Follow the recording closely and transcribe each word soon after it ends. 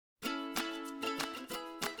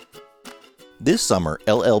This summer,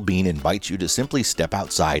 LL Bean invites you to simply step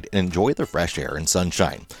outside and enjoy the fresh air and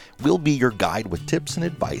sunshine. We'll be your guide with tips and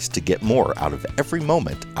advice to get more out of every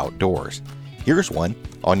moment outdoors. Here's one.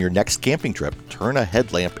 On your next camping trip, turn a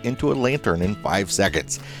headlamp into a lantern in 5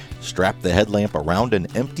 seconds. Strap the headlamp around an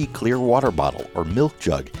empty clear water bottle or milk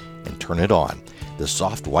jug and turn it on. The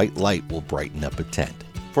soft white light will brighten up a tent.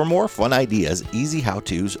 For more fun ideas, easy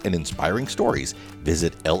how-tos, and inspiring stories,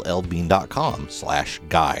 visit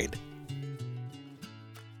llbean.com/guide.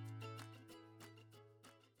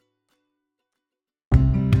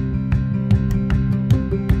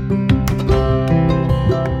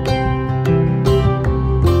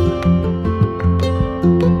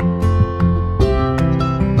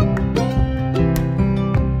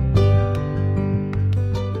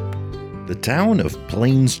 The town of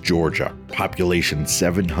Plains, Georgia, population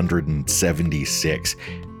 776,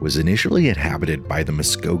 was initially inhabited by the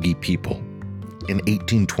Muskogee people. In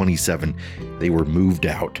 1827, they were moved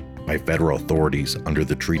out by federal authorities under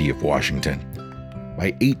the Treaty of Washington.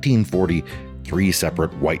 By 1840, 3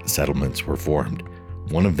 separate white settlements were formed,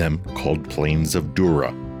 one of them called Plains of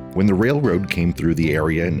Dura. When the railroad came through the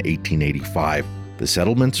area in 1885, the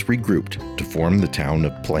settlements regrouped to form the town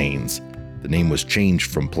of Plains. The name was changed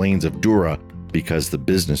from Plains of Dura because the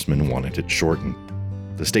businessmen wanted it shortened.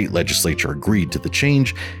 The state legislature agreed to the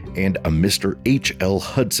change, and a Mr. H.L.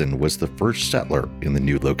 Hudson was the first settler in the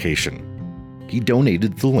new location. He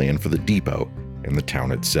donated the land for the depot and the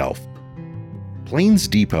town itself. Plains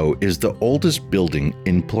Depot is the oldest building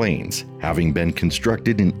in Plains, having been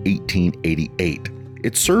constructed in 1888.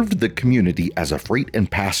 It served the community as a freight and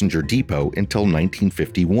passenger depot until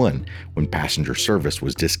 1951, when passenger service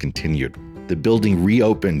was discontinued. The building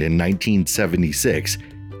reopened in 1976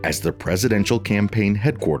 as the presidential campaign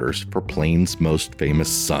headquarters for Plains' most famous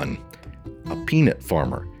son, a peanut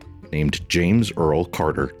farmer named James Earl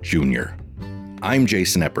Carter Jr. I'm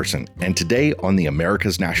Jason Epperson, and today on the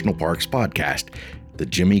America's National Parks podcast, the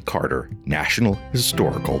Jimmy Carter National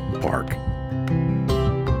Historical Park.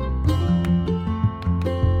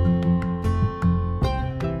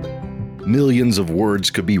 Millions of words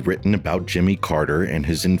could be written about Jimmy Carter and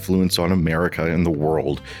his influence on America and the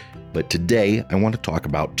world, but today I want to talk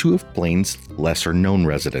about 2 of Plains' lesser-known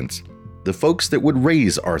residents, the folks that would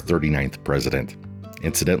raise our 39th president.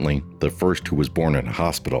 Incidentally, the first who was born in a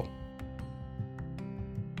hospital.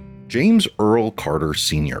 James Earl Carter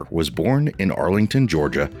Sr. was born in Arlington,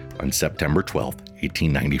 Georgia on September 12,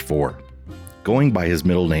 1894. Going by his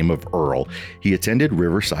middle name of Earl, he attended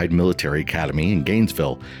Riverside Military Academy in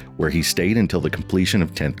Gainesville, where he stayed until the completion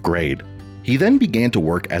of 10th grade. He then began to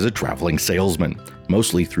work as a traveling salesman,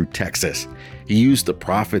 mostly through Texas. He used the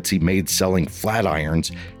profits he made selling flat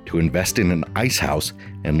irons to invest in an ice house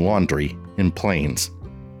and laundry in Plains.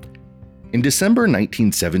 In December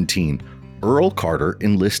 1917, Earl Carter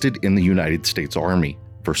enlisted in the United States Army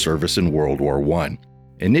for service in World War I.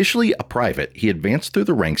 Initially a private, he advanced through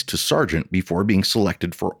the ranks to sergeant before being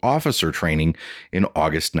selected for officer training in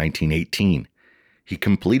August 1918. He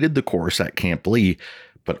completed the course at Camp Lee,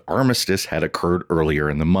 but armistice had occurred earlier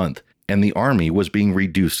in the month, and the Army was being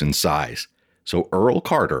reduced in size. So Earl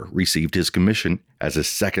Carter received his commission as a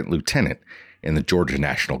second lieutenant in the Georgia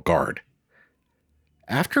National Guard.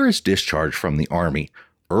 After his discharge from the Army,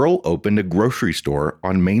 Earl opened a grocery store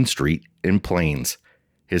on Main Street in Plains.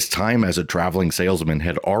 His time as a traveling salesman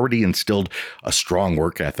had already instilled a strong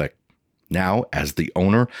work ethic. Now, as the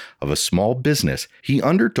owner of a small business, he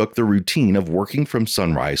undertook the routine of working from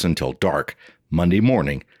sunrise until dark, Monday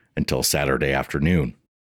morning until Saturday afternoon.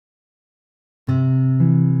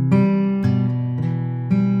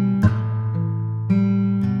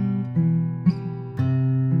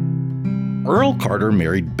 Earl Carter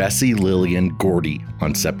married Bessie Lillian Gordy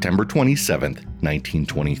on September 27,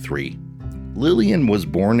 1923. Lillian was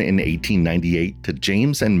born in 1898 to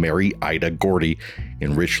James and Mary Ida Gordy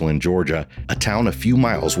in Richland, Georgia, a town a few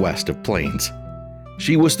miles west of Plains.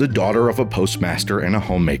 She was the daughter of a postmaster and a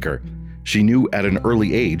homemaker. She knew at an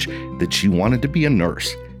early age that she wanted to be a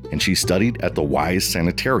nurse, and she studied at the Wise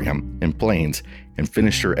Sanitarium in Plains and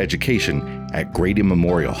finished her education at Grady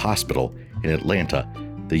Memorial Hospital in Atlanta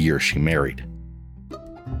the year she married.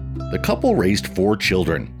 The couple raised 4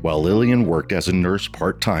 children while Lillian worked as a nurse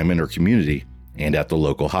part-time in her community and at the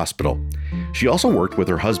local hospital. She also worked with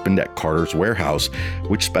her husband at Carter's Warehouse,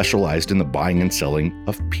 which specialized in the buying and selling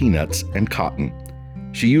of peanuts and cotton.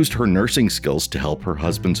 She used her nursing skills to help her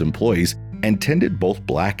husband's employees and tended both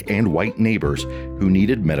black and white neighbors who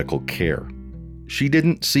needed medical care. She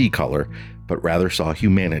didn't see color, but rather saw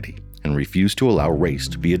humanity and refused to allow race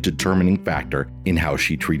to be a determining factor in how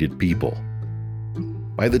she treated people.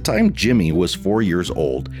 By the time Jimmy was 4 years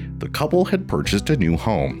old, the couple had purchased a new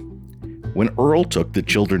home. When Earl took the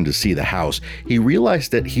children to see the house, he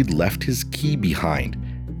realized that he'd left his key behind.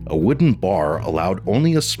 A wooden bar allowed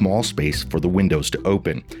only a small space for the windows to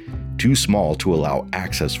open, too small to allow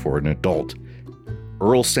access for an adult.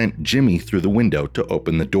 Earl sent Jimmy through the window to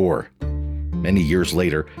open the door. Many years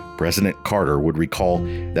later, President Carter would recall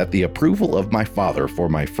that the approval of my father for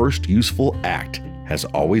my first useful act has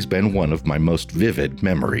always been one of my most vivid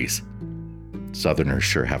memories. Southerners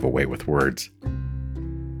sure have a way with words.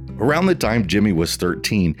 Around the time Jimmy was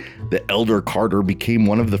 13, the elder Carter became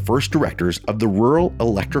one of the first directors of the Rural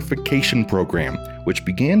Electrification Program, which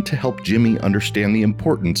began to help Jimmy understand the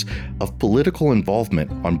importance of political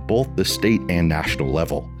involvement on both the state and national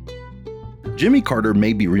level. Jimmy Carter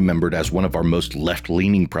may be remembered as one of our most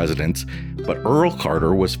left-leaning presidents, but Earl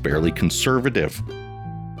Carter was fairly conservative.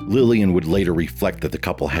 Lillian would later reflect that the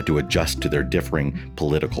couple had to adjust to their differing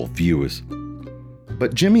political views.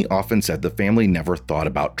 But Jimmy often said the family never thought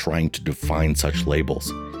about trying to define such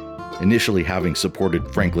labels. Initially having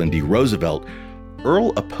supported Franklin D. Roosevelt,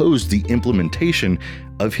 Earl opposed the implementation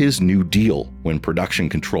of his New Deal when production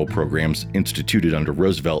control programs instituted under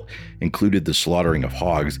Roosevelt included the slaughtering of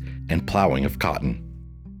hogs and plowing of cotton.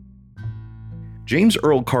 James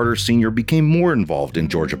Earl Carter Sr. became more involved in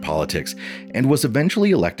Georgia politics and was eventually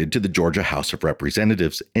elected to the Georgia House of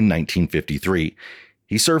Representatives in 1953.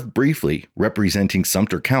 He served briefly representing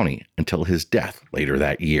Sumter County until his death later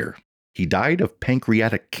that year. He died of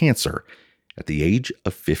pancreatic cancer at the age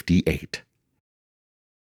of 58.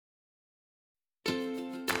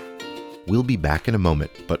 We'll be back in a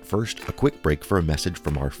moment, but first, a quick break for a message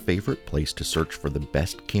from our favorite place to search for the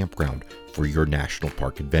best campground for your national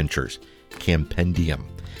park adventures, Campendium.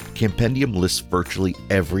 Campendium lists virtually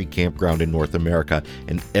every campground in North America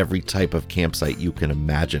and every type of campsite you can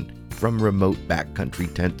imagine. From remote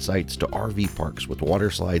backcountry tent sites to RV parks with water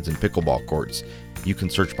slides and pickleball courts. You can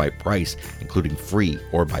search by price, including free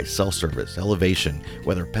or by self-service, elevation,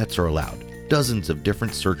 whether pets are allowed. Dozens of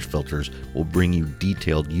different search filters will bring you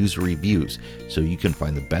detailed user reviews so you can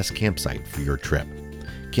find the best campsite for your trip.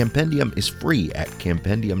 Campendium is free at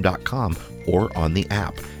campendium.com or on the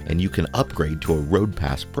app, and you can upgrade to a Road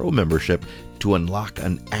Pass Pro membership to unlock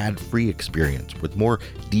an ad-free experience with more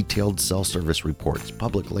detailed self-service reports,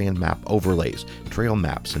 public land map overlays, trail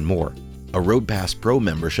maps, and more. A Road Pass Pro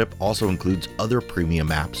membership also includes other premium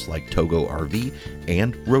apps like Togo RV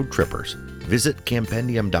and Road Trippers. Visit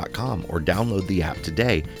campendium.com or download the app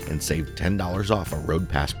today and save $10 off a Road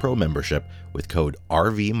Pass Pro membership with code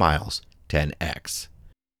RVMiles10X.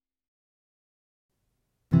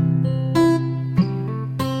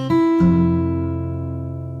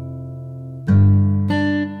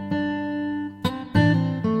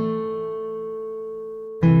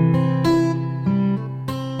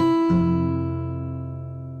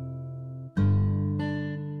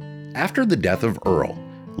 After the death of Earl,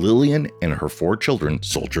 Lillian and her 4 children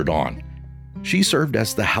soldiered on. She served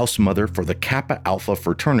as the house mother for the Kappa Alpha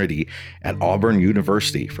fraternity at Auburn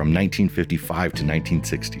University from 1955 to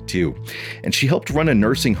 1962, and she helped run a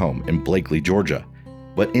nursing home in Blakely, Georgia.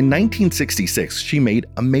 But in 1966, she made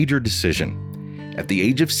a major decision. At the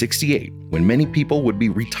age of 68, when many people would be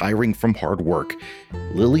retiring from hard work,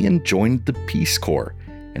 Lillian joined the Peace Corps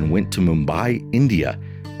and went to Mumbai, India,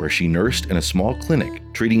 where she nursed in a small clinic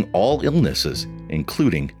treating all illnesses,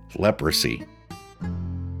 including leprosy.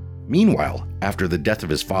 Meanwhile, after the death of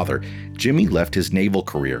his father, Jimmy left his naval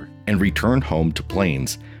career and returned home to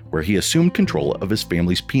Plains, where he assumed control of his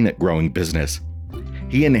family's peanut growing business.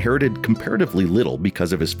 He inherited comparatively little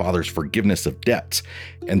because of his father's forgiveness of debts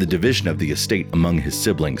and the division of the estate among his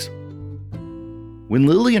siblings. When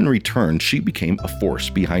Lillian returned, she became a force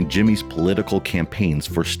behind Jimmy's political campaigns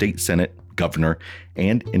for state senate, governor,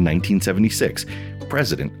 and in 1976,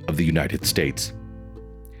 President of the United States.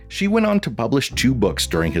 She went on to publish 2 books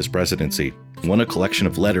during his presidency, one a collection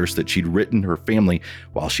of letters that she'd written her family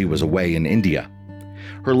while she was away in India.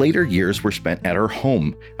 Her later years were spent at her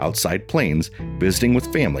home outside Plains, visiting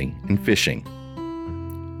with family and fishing.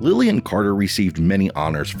 Lillian Carter received many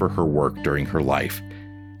honors for her work during her life.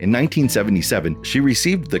 In 1977, she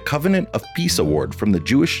received the Covenant of Peace Award from the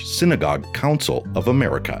Jewish Synagogue Council of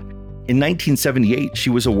America. In 1978, she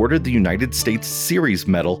was awarded the United States Series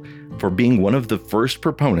Medal for being one of the first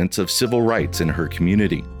proponents of civil rights in her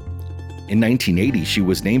community. In 1980, she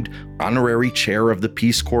was named Honorary Chair of the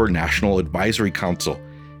Peace Corps National Advisory Council.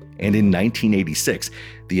 And in 1986,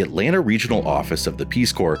 the Atlanta Regional Office of the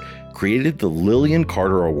Peace Corps created the Lillian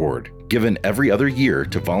Carter Award, given every other year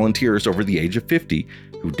to volunteers over the age of 50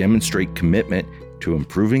 who demonstrate commitment to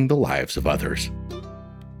improving the lives of others.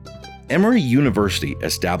 Emory University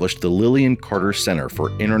established the Lillian Carter Center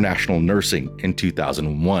for International Nursing in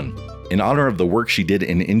 2001, in honor of the work she did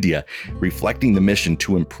in India, reflecting the mission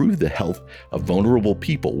to improve the health of vulnerable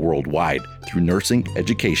people worldwide through nursing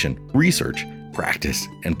education, research, practice,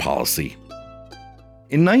 and policy.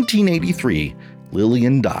 In 1983,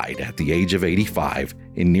 Lillian died at the age of 85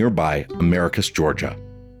 in nearby Americus, Georgia.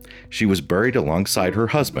 She was buried alongside her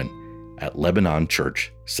husband at Lebanon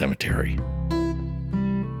Church Cemetery.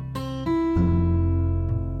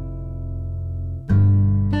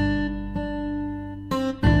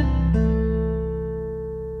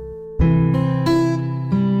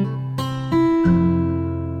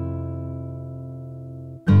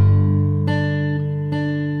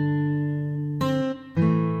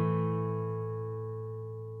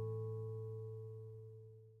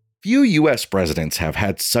 Few U.S. presidents have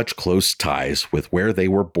had such close ties with where they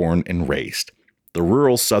were born and raised. The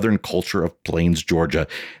rural southern culture of Plains, Georgia,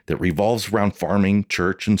 that revolves around farming,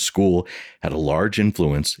 church, and school had a large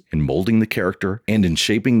influence in molding the character and in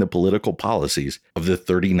shaping the political policies of the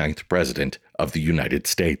 39th President of the United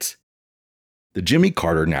States. The Jimmy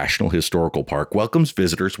Carter National Historical Park welcomes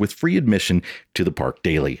visitors with free admission to the park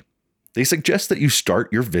daily. They suggest that you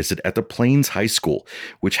start your visit at the Plains High School,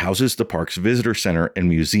 which houses the park's visitor center and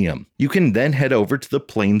museum. You can then head over to the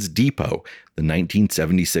Plains Depot, the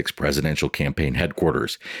 1976 presidential campaign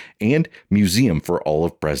headquarters, and museum for all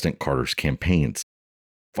of President Carter's campaigns.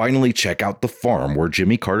 Finally, check out the farm where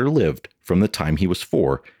Jimmy Carter lived from the time he was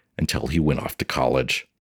 4 until he went off to college.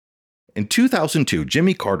 In 2002,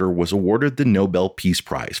 Jimmy Carter was awarded the Nobel Peace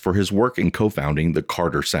Prize for his work in co-founding the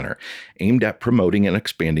Carter Center, aimed at promoting and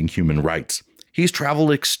expanding human rights. He's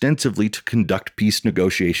traveled extensively to conduct peace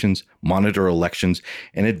negotiations, monitor elections,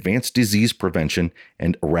 and advance disease prevention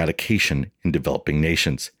and eradication in developing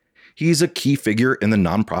nations. He's a key figure in the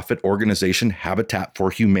nonprofit organization Habitat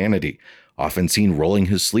for Humanity, often seen rolling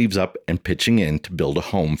his sleeves up and pitching in to build a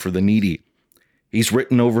home for the needy. He's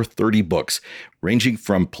written over 30 books, ranging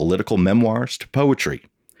from political memoirs to poetry.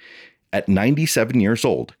 At 97 years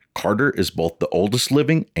old, Carter is both the oldest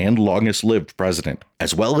living and longest-lived president,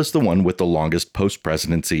 as well as the one with the longest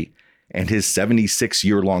post-presidency, and his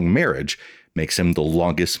 76-year-long marriage makes him the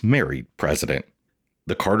longest married president.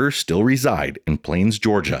 The Carters still reside in Plains,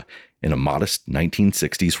 Georgia, in a modest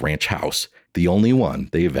 1960s ranch house, the only one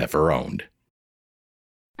they've ever owned.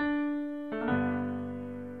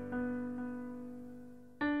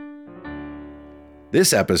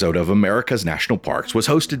 This episode of America's National Parks was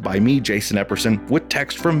hosted by me, Jason Epperson, with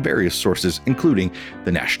text from various sources, including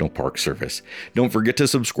the National Park Service. Don't forget to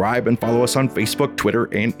subscribe and follow us on Facebook, Twitter,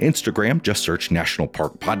 and Instagram. Just search National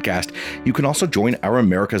Park Podcast. You can also join our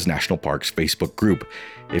America's National Parks Facebook group.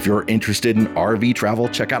 If you're interested in RV travel,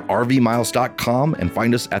 check out RVmiles.com and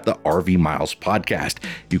find us at the RV Miles Podcast.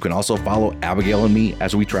 You can also follow Abigail and me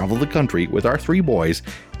as we travel the country with our 3 boys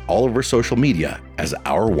all over social media as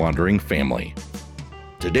Our Wandering Family.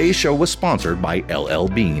 Today's show was sponsored by LL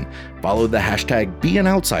Bean. Follow the hashtag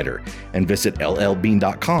 #BeAnOutsider and visit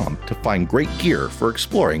llbean.com to find great gear for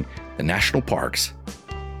exploring the national parks.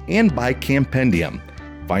 And by Campendium.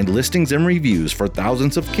 Find listings and reviews for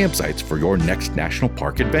thousands of campsites for your next national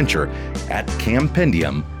park adventure at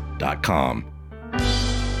campendium.com.